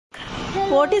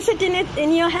Hello. What is it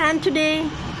in your hand today?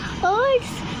 Oh,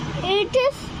 it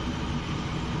is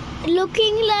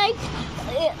looking like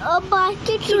a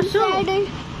basket inside an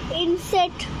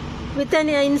insect. With an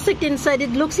insect inside.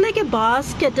 It looks like a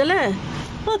basket, right?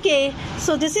 Okay,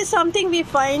 so this is something we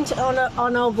find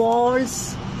on our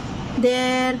walls.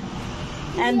 There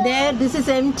and there. This is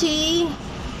empty.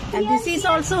 And this is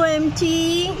also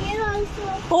empty. Here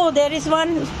also. Oh, there is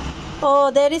one.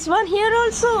 Oh, there is one here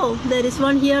also. There is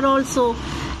one here also.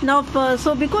 Now,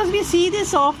 so because we see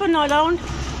this often all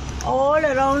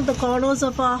around the corners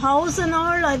of our house and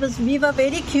all, we were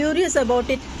very curious about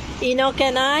it. Enoch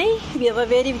and I, we were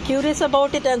very curious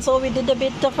about it, and so we did a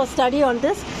bit of a study on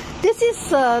this. This is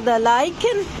the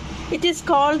lichen. It is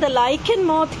called the lichen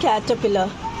moth caterpillar.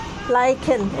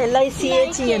 Lichen,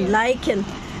 L-I-C-H-E-N, lichen.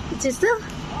 It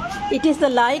is the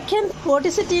lichen. What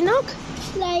is it, Enoch?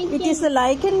 Lichen. It is the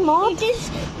lichen moth. It is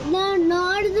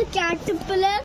not the caterpillar.